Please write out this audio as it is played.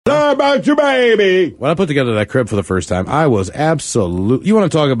Sorry about your baby. When I put together that crib for the first time, I was absolute. You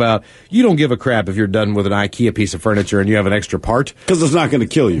want to talk about, you don't give a crap if you're done with an IKEA piece of furniture and you have an extra part. Because it's not going to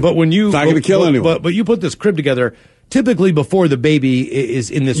kill you. But when you, it's not going to kill anyone. But you put this crib together, typically before the baby is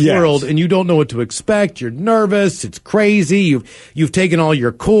in this world, and you don't know what to expect. You're nervous. It's crazy. You've taken all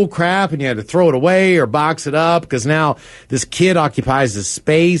your cool crap and you had to throw it away or box it up because now this kid occupies the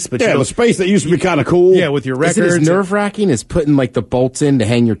space. But the space that used to be kind of cool. Yeah, with your records. Is it as nerve-wracking as putting like the bolts in to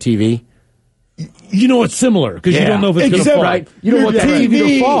hang your TV? You know, it's similar because you don't know if it's going to fall. Right? You don't want the TV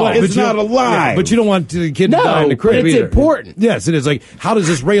to fall. It's not alive. But you don't want the kid to die in the crib it's either. important. Yes, it is. Like, how does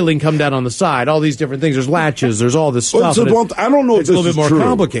this railing come down on the side? All these different things. There's latches. There's all this stuff. I don't know if it's this a little bit is more true.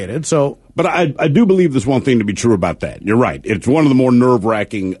 complicated. So, but I do believe there's one thing to be true about that. You're right. It's one of the more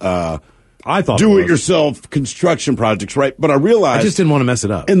nerve-wracking I thought do-it-yourself construction projects, right? But I realized I just didn't want to mess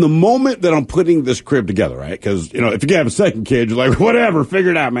it up. In the moment that I'm putting this crib together, right? Because, you know, if you have a second kid, you're like, whatever, figure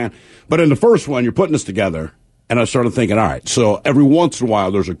it out, man. But in the first one, you're putting this together, and I started thinking, all right, so every once in a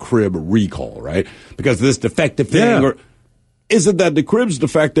while there's a crib recall, right? Because this defective thing, or is it that the crib's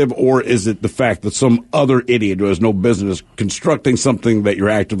defective, or is it the fact that some other idiot who has no business constructing something that you're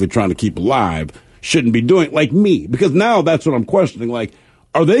actively trying to keep alive shouldn't be doing, like me? Because now that's what I'm questioning, like,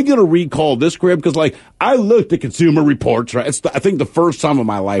 are they going to recall this crib? Because, like, I looked at Consumer Reports, right? I think the first time in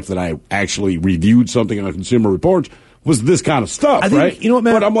my life that I actually reviewed something on Consumer Reports was this kind of stuff, right? You know what,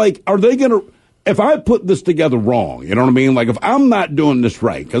 man? But I'm like, are they going to, if I put this together wrong, you know what I mean? Like, if I'm not doing this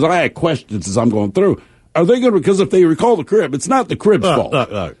right, because I had questions as I'm going through, are they going to, because if they recall the crib, it's not the crib's fault.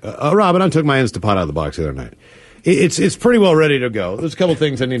 Robin, I took my Instapot out of the box the other night. It's pretty well ready to go. There's a couple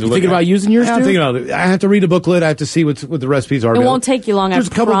things I need to look at. Thinking about using yours, I'm thinking about it. I have to read a booklet. I have to see what the recipes are. It won't take you long, There's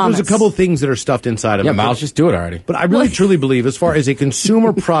a couple things that are stuffed inside of it. Yeah, Miles, just do it already. But I really, truly believe, as far as a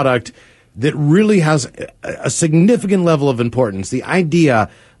consumer product that really has a significant level of importance, the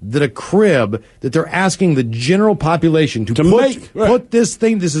idea that a crib, that they're asking the general population to put this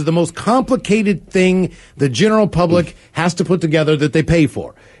thing, this is the most complicated thing the general public has to put together that they pay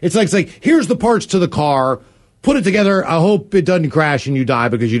for. It's like here's the parts to the car. Put it together. I hope it doesn't crash and you die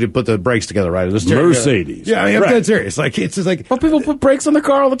because you didn't put the brakes together right. Mercedes. Yeah, I'm dead serious. Like, it's just like. Well, people put brakes on their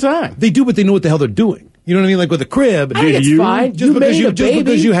car all the time. They do, but they know what the hell they're doing. You know what I mean? Like with a crib. I think it's fine. Just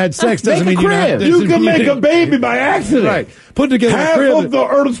because you had sex doesn't mean you have. You can make a baby by accident. Right. Put together half a crib. of the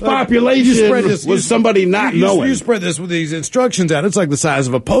Earth's population was somebody not knowing. You spread this with these instructions out. It's like the size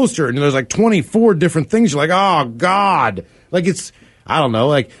of a poster, and there's like 24 different things. You're like, oh, God. Like it's. I don't know,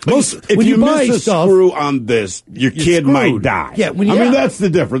 like if when you buy miss a stuff, screw on this, your kid might die. Yeah, I mean that's the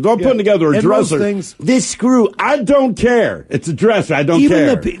difference. I'm putting together a dresser. This screw, I don't care. It's a dresser. I don't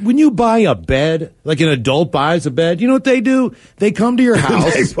care. When you buy a bed, like an adult buys a bed, you know what they do? They come to your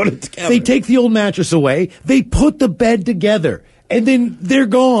house. They put it together. They take the old mattress away. They put the bed together. And then they're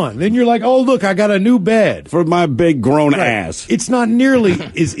gone. Then you're like, oh, look, I got a new bed. For my big grown ass. It's not nearly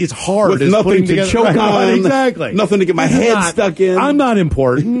as hard with as nothing putting to together. choke on. Exactly. Nothing to get my head stuck in. I'm not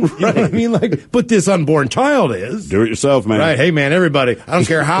important. You know what I mean? Like, but this unborn child is. Do it yourself, man. Right. Hey, man, everybody. I don't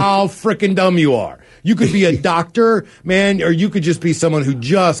care how freaking dumb you are. You could be a doctor, man, or you could just be someone who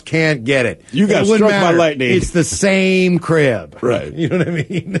just can't get it. You got struck by lightning. It's the same crib. Right. You know what I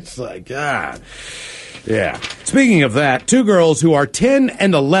mean? It's like, yeah. Speaking of that, two girls who are 10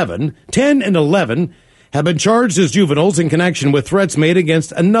 and 11, have been charged as juveniles in connection with threats made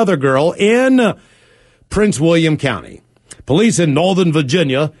against another girl in Prince William County. Police in Northern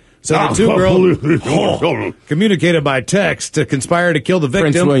Virginia said the two girls communicated by text to conspire to kill the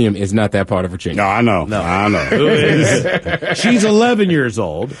victim. Prince William is not that part of Virginia. No, I know. She's 11 years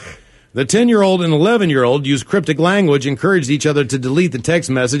old. The 10-year-old and 11-year-old used cryptic language, encouraged each other to delete the text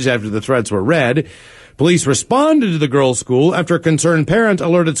message after the threats were read. Police responded to the girls' school after a concerned parent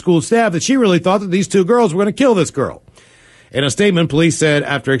alerted school staff that she really thought that these two girls were going to kill this girl. In a statement, police said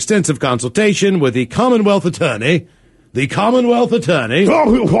after extensive consultation with the Commonwealth Attorney, Rufus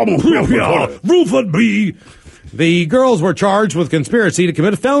B., the girls were charged with conspiracy to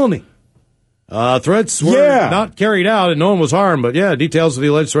commit a felony. Threats were not carried out and no one was harmed, but details of the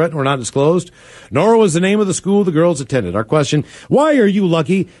alleged threat were not disclosed, nor was the name of the school the girls attended. Our question, why are you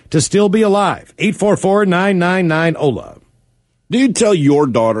lucky to still be alive? 844-999-OLA. Do you tell your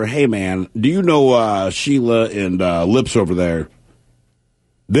daughter, hey, man, do you know Sheila and Lips over there?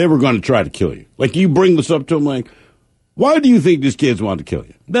 They were going to try to kill you. Like, you bring this up to them, like, why do you think these kids want to kill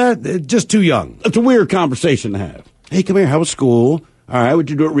you? Just too young. It's a weird conversation to have. Hey, come here, how was school? All right, what'd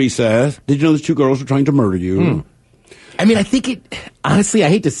you do at recess? Did you know those two girls were trying to murder you? I mean, I think honestly, I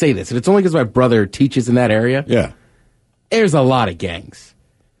hate to say this, and it's only because my brother teaches in that area. Yeah. There's a lot of gangs.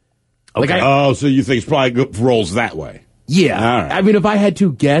 Okay. So you think it's probably rolls that way? Yeah. All right. I mean, if I had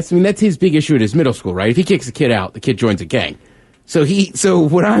to guess, I mean, that's his big issue at his middle school, right? If he kicks a kid out, the kid joins a gang. So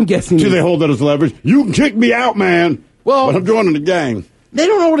what I'm guessing Do is, they hold that as leverage? You can kick me out, man. Well- but I'm joining the gang. they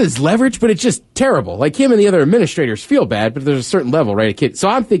don't know what is leverage, but it's just terrible. Like him and the other administrators feel bad, but there's a certain level, right? A kid. So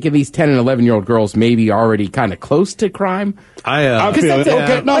I'm thinking these 10 and 11-year-old girls maybe already kind of close to crime. I 'Cause feel that's it. it.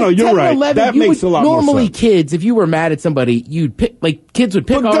 Okay, no, Like 10 you're and right. 11, That you makes would- a lot more normally sense. kids, if you were mad at somebody, you'd pick, like kids would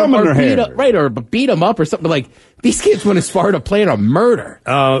pick Put on gum them in or their beat hair. up, right, or beat them up or something. Like these kids went as far to plan a murder.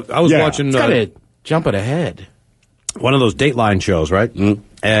 I was Yeah. watching It's got to jump it ahead. one of those Dateline shows, right?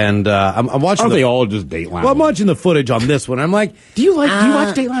 And I'm watching. Aren't they all just Dateline? Well, I'm watching the footage on this one. I'm like, Do you watch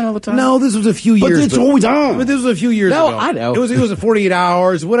Dateline all the time? no, this was a few But years. it's always on. But this was a few years No, ago. I know. It was 48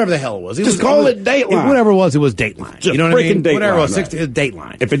 hours, whatever the hell it was. Just call it Dateline. Whatever it was Dateline. Just you know what I mean? freaking Whatever it was, Dateline, 60,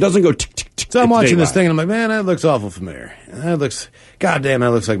 Dateline. If it doesn't go tick, tick, tick, So I'm it's watching this Dateline. thing, and I'm like, man, that looks awful familiar. That looks, goddamn,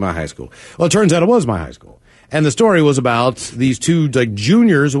 that looks like my high school. Well, it turns out it was my high school. And the story was about these two, like,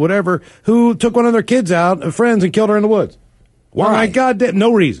 juniors or whatever, who took one of their kids out, friends, and killed her in the woods. Why? I'm like, goddamn,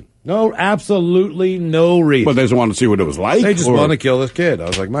 no reason. No, absolutely no reason. But they just want to see what it was like? They just or- want to kill this kid. I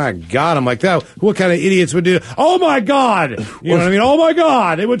was like, my God. I'm like, that. What kind of idiots would do that? Oh, my God. You know what I mean? Oh, my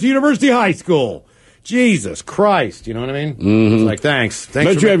God. They went to University High School. Jesus Christ. You know what I mean? It's like, thanks.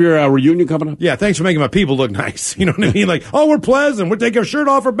 Thanks Don't for you have your reunion coming up? yeah, thanks for making my people look nice. You know what I mean? Like, oh, we're pleasant. We'll take our shirt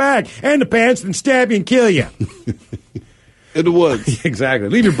off our back and the pants and stab you and kill you. In the woods. Exactly.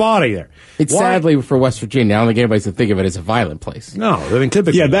 Leave your body there. It's Why- sadly for West Virginia. I don't think anybody's to think of it as a violent place. No, I mean,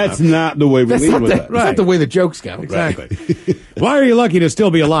 typically. Yeah, that's not the way we That's lead not, with the, that. that's not the way the jokes go. Exactly. Why are you lucky to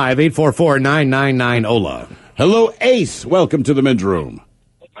still be alive? 844-999-OLA. Hello, Ace. Welcome to the men's room.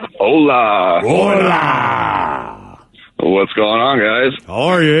 Hola. Hola. What's going on, guys? How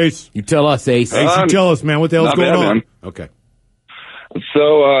are you, Ace? You tell us, Ace. Ace, you tell us, man. What the hell's not going bad, on? man. Okay.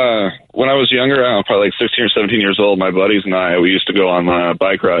 So, when I was younger, probably like 16 or 17 years old, my buddies and I, we used to go on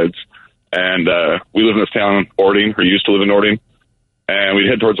bike rides. And we live in this town, Ording, or used to live in Ording. And we'd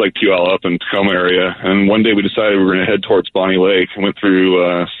head towards like Puyallup and Tacoma area. And one day we decided we were going to head towards Bonnie Lake and went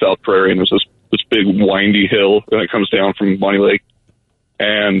through South Prairie. And there's this big windy hill that comes down from Bonnie Lake.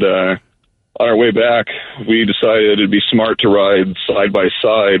 And on our way back, we decided it'd be smart to ride side by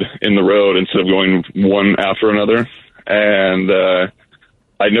side in the road instead of going one after another. And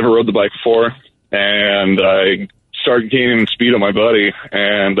I'd never rode the bike before, and I started gaining speed on my buddy,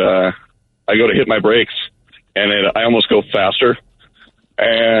 and I go to hit my brakes, and I almost go faster.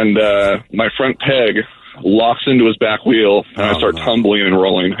 And my front peg locks into his back wheel, and I start tumbling and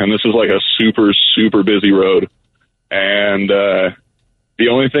rolling. And this is like a super, super busy road. And the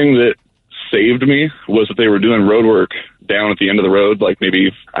only thing that saved me was that they were doing road work down at the end of the road, like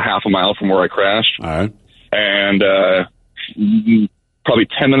maybe a half a mile from where I crashed. All right. And probably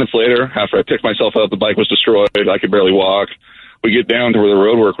 10 minutes later, after I picked myself up, the bike was destroyed. I could barely walk. We get down to where the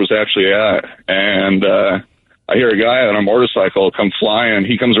road work was actually at, and I hear a guy on a motorcycle come flying.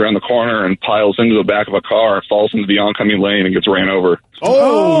 He comes around the corner and piles into the back of a car, falls into the oncoming lane, and gets ran over.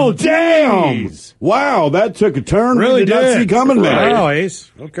 Oh, damn. jeez. Wow, that took a turn Really we did not see coming, man. Wow, Ace.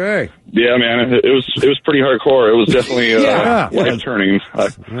 Okay. Yeah, man, it was pretty hardcore. It was definitely Yeah. life turning.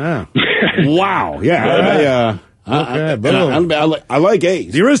 Yeah. Wow. Yeah. Okay, boom. I like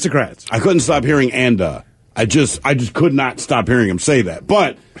Ace. The aristocrats. I couldn't stop hearing "anda." I just could not stop hearing him say that.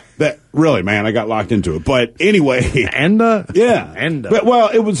 But that really, man, I got locked into it. But anyway, Enda? yeah, Enda. But well,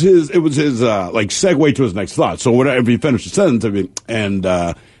 it was his like segue to his next thought. So whatever he finished the sentence, I mean, and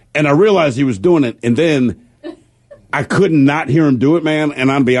I realized he was doing it, and then I could not hear him do it, man.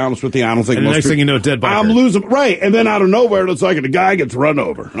 And I'll be honest with you, I don't think And the most next thing people- you know, dead biker. I'm losing right, and then out of nowhere, it's like the guy gets run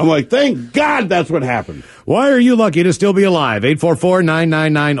over. I'm like, thank God that's what happened. Why are you lucky to still be alive?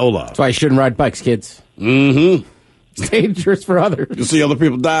 844-999-OLA. That's why you shouldn't ride bikes, kids. Mm-hmm. It's dangerous for others. You see other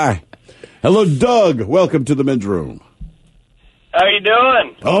people die. Hello, Doug. Welcome to the men's room. How you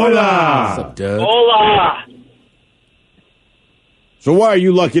doing? Hola. What's up, Doug? Hola. So why are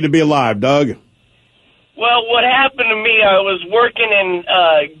you lucky to be alive, Doug? Well, what happened to me, I was working in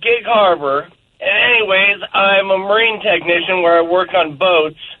Gig Harbor, and anyways, I'm a marine technician where I work on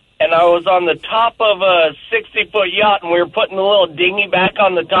boats, and I was on the top of a 60-foot yacht, and we were putting the little dinghy back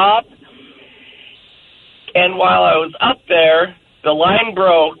on the top, and while I was up there, the line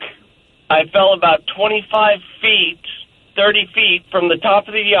broke. I fell about 25 feet, 30 feet from the top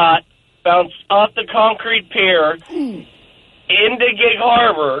of the yacht, bounced off the concrete pier into Gig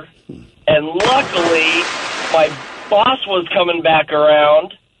Harbor, and luckily my boss was coming back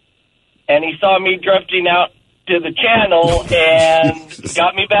around, and he saw me drifting out to the channel and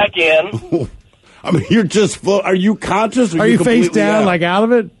got me back in. I mean, you're just full. Are you conscious? Or Are you face completely down, out? like out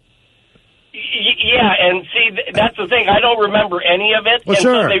of it? Yeah, and see, that's the thing. I don't remember any of it. Well, and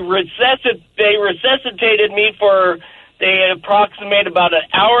sure. So they resuscitated me for, they approximate about an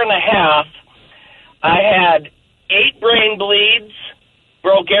hour and a half. I had 8 brain bleeds,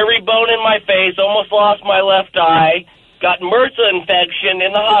 broke every bone in my face, almost lost my left eye, got MRSA infection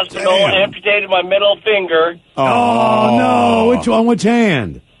in the hospital, amputated my middle finger. Oh, no. Which one? Which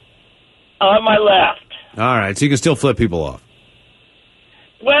hand? On my left. All right, so you can still flip people off.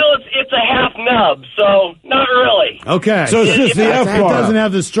 Well, it's a half nub, so not really. Okay. So it's just the F It bar. doesn't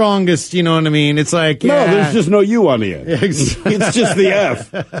have the strongest, you know what I mean? It's like, No, there's just no U on the end. Exactly. It's just the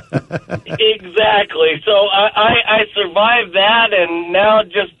F. Exactly. So I survived that, and now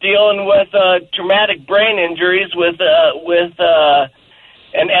just dealing with traumatic brain injuries with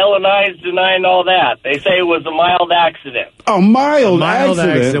and L&I's denying all that. They say it was a mild accident. A mild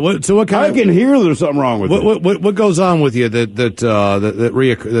accident. So what kind I can hear there's something wrong with it. What goes on with you that's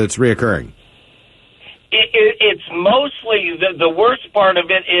reoccurring? It's mostly the worst part of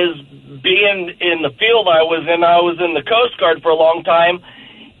it is being in the field I was in. I was in the Coast Guard for a long time,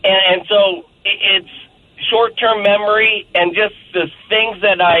 and so it's short-term memory and just the things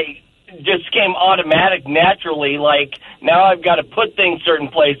that I just came automatic naturally. Like now I've got to put things certain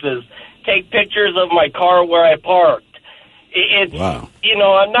places, take pictures of my car where I parked. It's Wow. You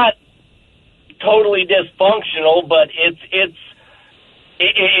know, I'm not totally dysfunctional, but it's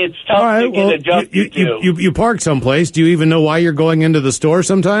tough All right, to get adjusted to. you park someplace. Do you even know why you're going into the store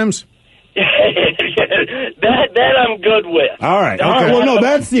sometimes? that I'm good with. All right. Well, no,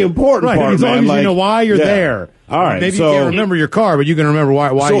 that's the important part, as long man. as you know why you're there. All right. Maybe so, you can't remember your car, but you can remember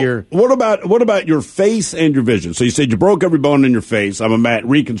why so you're. What about your face and your vision? So you said you broke every bone in your face. I'm at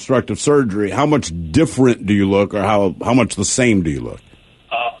reconstructive surgery. How much different do you look, or how much the same do you look?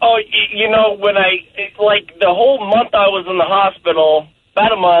 You know, when like the whole month I was in the hospital,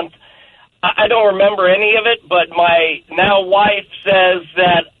 about a month, I don't remember any of it, but my now wife says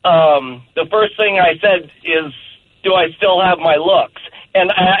that the first thing I said is, do I still have my looks?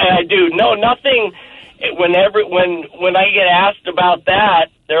 And I do. No, nothing. When I get asked about that,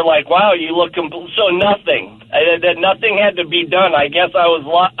 they're like, wow, you look so nothing. That nothing had to be done. I guess I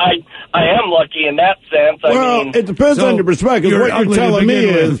am lucky in that sense. Well, it depends on your perspective. What you're telling me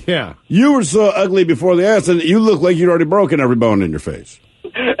is you were so ugly before the accident, you look like you'd already broken every bone in your face.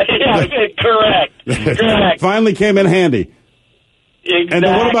 Yeah, correct. Finally came in handy. Exactly. And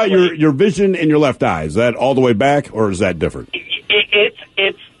then what about your vision in your left eye? Is that all the way back, or is that different?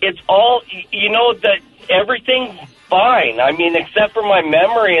 It's all, you know, that everything's fine. I mean, except for my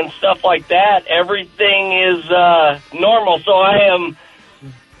memory and stuff like that, everything is normal. So I'm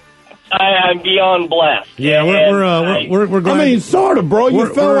beyond blessed. Yeah, we're glad. I mean, sort of, bro.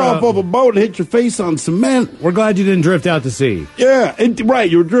 You fell off of a boat and hit your face on cement. We're glad you didn't drift out to sea. Yeah, right.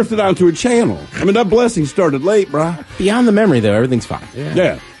 You were drifted onto a channel. I mean, that blessing started late, bro. Beyond the memory, though, everything's fine.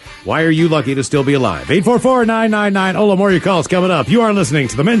 Yeah. Why are you lucky to still be alive? 844-999. Ola, more of your calls coming up. You are listening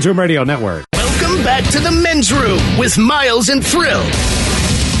to the Men's Room Radio Network. Welcome back to the Men's Room with Miles and Thrill.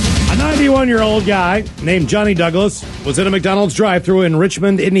 A 91-year-old guy named Johnny Douglas was in a McDonald's drive-thru in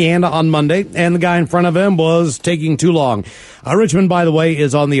Richmond, Indiana on Monday, and the guy in front of him was taking too long. Richmond, by the way,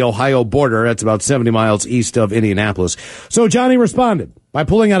 is on the Ohio border. That's about 70 miles east of Indianapolis. So Johnny responded by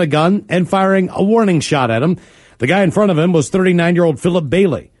pulling out a gun and firing a warning shot at him. The guy in front of him was 39-year-old Philip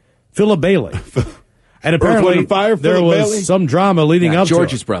Bailey. And apparently there was some drama leading up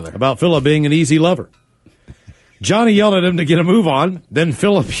George's to it brother. about Philip being an easy lover. Johnny yelled at him to get a move on. Then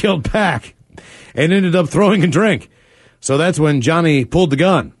Philip yelled back and ended up throwing a drink. So that's when Johnny pulled the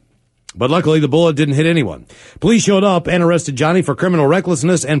gun. But luckily, the bullet didn't hit anyone. Police showed up and arrested Johnny for criminal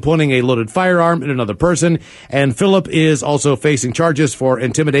recklessness and pointing a loaded firearm at another person. And Philip is also facing charges for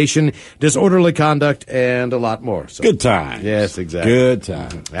intimidation, disorderly conduct, and a lot more. So, Good time. yes, exactly. Good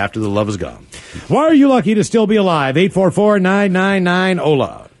time. After the love is gone. Why are you lucky to still be alive?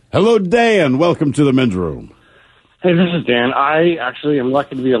 844-999-OLA. Hello, Dan. Welcome to the Men's Room. Hey, this is Dan. I actually am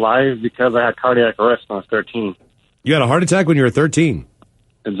lucky to be alive because I had cardiac arrest when I was 13. You had a heart attack when you were 13.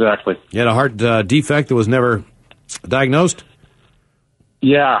 Exactly. You had a heart defect that was never diagnosed?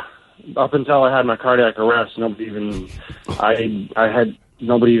 Yeah. Up until I had my cardiac arrest, nobody even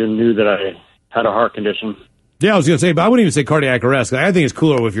knew that I had a heart condition. Yeah, I was going to say, but I wouldn't even say cardiac arrest. I think it's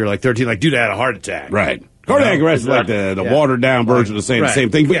cooler if you're like 13, like, dude, I had a heart attack. Right. Cardiac arrest exactly. is like the watered down version of saying Right. the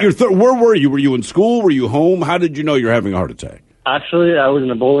same thing. But Yeah. where were you? Were you in school? Were you home? How did you know you're having a heart attack? Actually, I was in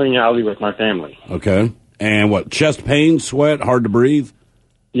a bowling alley with my family. Okay. And what? Chest pain, sweat, hard to breathe?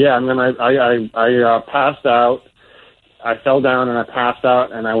 Yeah, and then I passed out. I fell down and I passed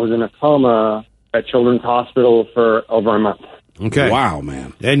out, and I was in a coma at Children's Hospital for over a month. Okay. Wow,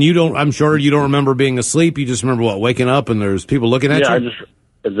 man. And I'm sure you don't remember being asleep. You just remember, waking up and there's people looking at you?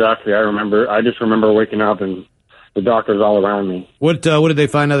 Exactly. I just remember waking up and the doctors all around me. What did they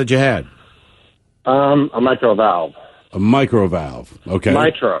find out that you had? A mitral valve. A micro valve. Okay.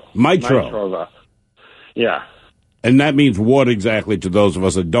 Mitral. Mitral valve. Yeah. And that means what exactly to those of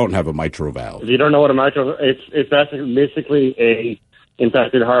us that don't have a mitral valve? If you don't know what a mitral, it's basically a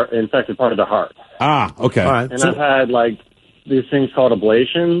infected part of the heart. Ah, okay. All right. And I've had these things called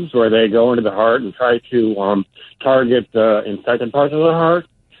ablations, where they go into the heart and try to target the infected parts of the heart.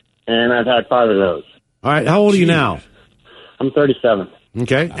 And I've had 5 of those. All right. How old are you now? I'm 37.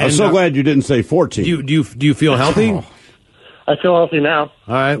 Okay. I'm so glad you didn't say 14. Do you feel healthy? I feel healthy now.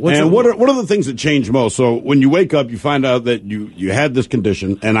 All right. What are the things that change most? So when you wake up, you find out that you had this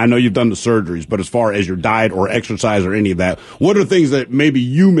condition, and I know you've done the surgeries, but as far as your diet or exercise or any of that, what are things that maybe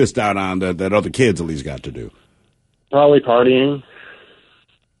you missed out on that other kids at least got to do? Probably partying.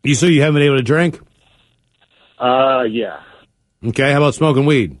 So you haven't been able to drink? Yeah. Okay. How about smoking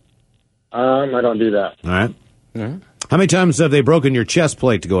weed? I don't do that. All right. How many times have they broken your chest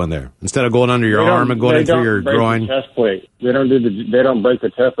plate to go in there instead of going under your arm and going in through your groin? The chest plate. They don't break the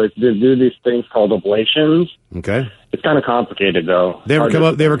chest plate. They do these things called ablations. Okay. It's kind of complicated though. They ever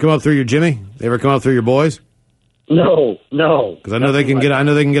come up through your Jimmy? They ever come up through your boys? No. Because I know they can get. I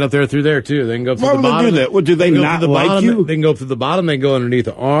know they can get up through there too. They can go up through Why the would bottom. they do that? Well, do they not like you? They can go up through the bottom. They can go underneath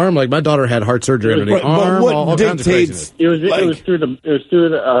the arm. Like my daughter had heart surgery underneath the arm. What all kinds of craziness. dictates? It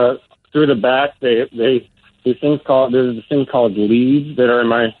was through the back. There's this thing called leads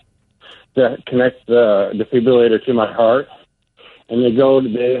that connect the defibrillator to my heart, and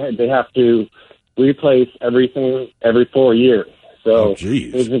they have to replace everything every 4 years. So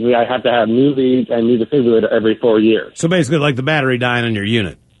basically, I have to have new leads and new defibrillator every 4 years. So basically, like the battery dying on your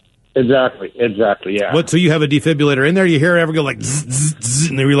unit. Exactly, yeah. So you have a defibrillator in there? You hear it ever go like zzz, zzz, zzz,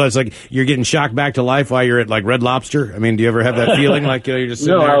 and they realize like you're getting shocked back to life while you're at like Red Lobster? I mean, do you ever have that feeling like you're just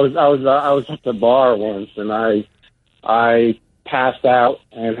sitting there? No, I was at the bar once and I passed out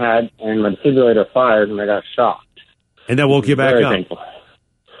and my defibrillator fired and I got shocked. And that woke you back Very up? painful.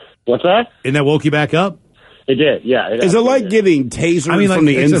 What's that? And that woke you back up? It did, yeah. Is it like getting tasered from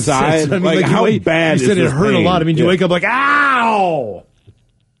the inside? How bad is this? You said it hurt a lot. I mean, do you wake up like, ow?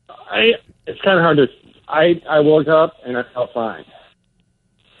 It's kind of hard to. I woke up and I felt fine,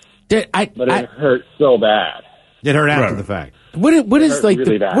 but it hurt so bad. It hurt after the fact. What do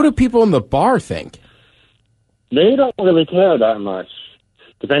people in the bar think? They don't really care that much,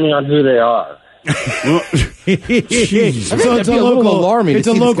 depending on who they are. So it's a local alarming. It's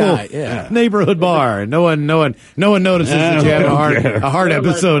a local neighborhood bar. No one notices that you have a heart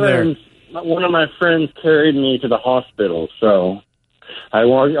episode there. One of my friends carried me to the hospital, so I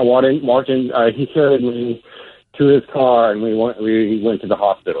walked in. He carried me to his car, and we went to the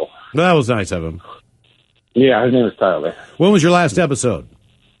hospital. Well, that was nice of him. Yeah, his name was Tyler. When was your last episode?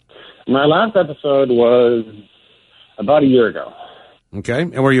 My last episode was about a year ago. Okay,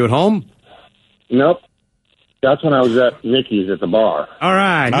 and were you at home? Nope. That's when I was at Nikki's at the bar. All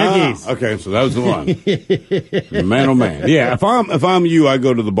right, Nikki's. Okay, so that was the one. Man, oh man. Yeah, if I'm you, I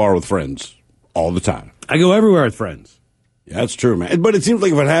go to the bar with friends all the time. I go everywhere with friends. Yeah, that's true, man. But it seems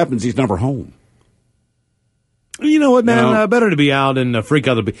like if it happens, he's never home. You know what, man? Better to be out and freak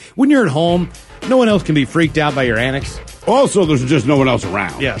other people. When you're at home, no one else can be freaked out by your antics. Also, there's just no one else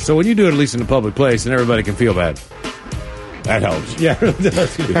around. Yeah, so when you do it at least in a public place, and everybody can feel bad. That helps. Yeah, it really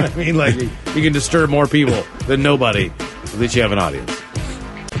does. You know what I mean? Like, you can disturb more people than nobody. At least you have an audience.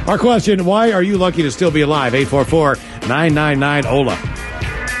 Our question, why are you lucky to still be alive? 844-999-OLA.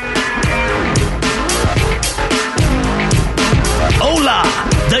 Hola!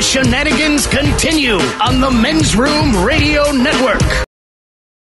 The shenanigans continue on the Men's Room Radio Network.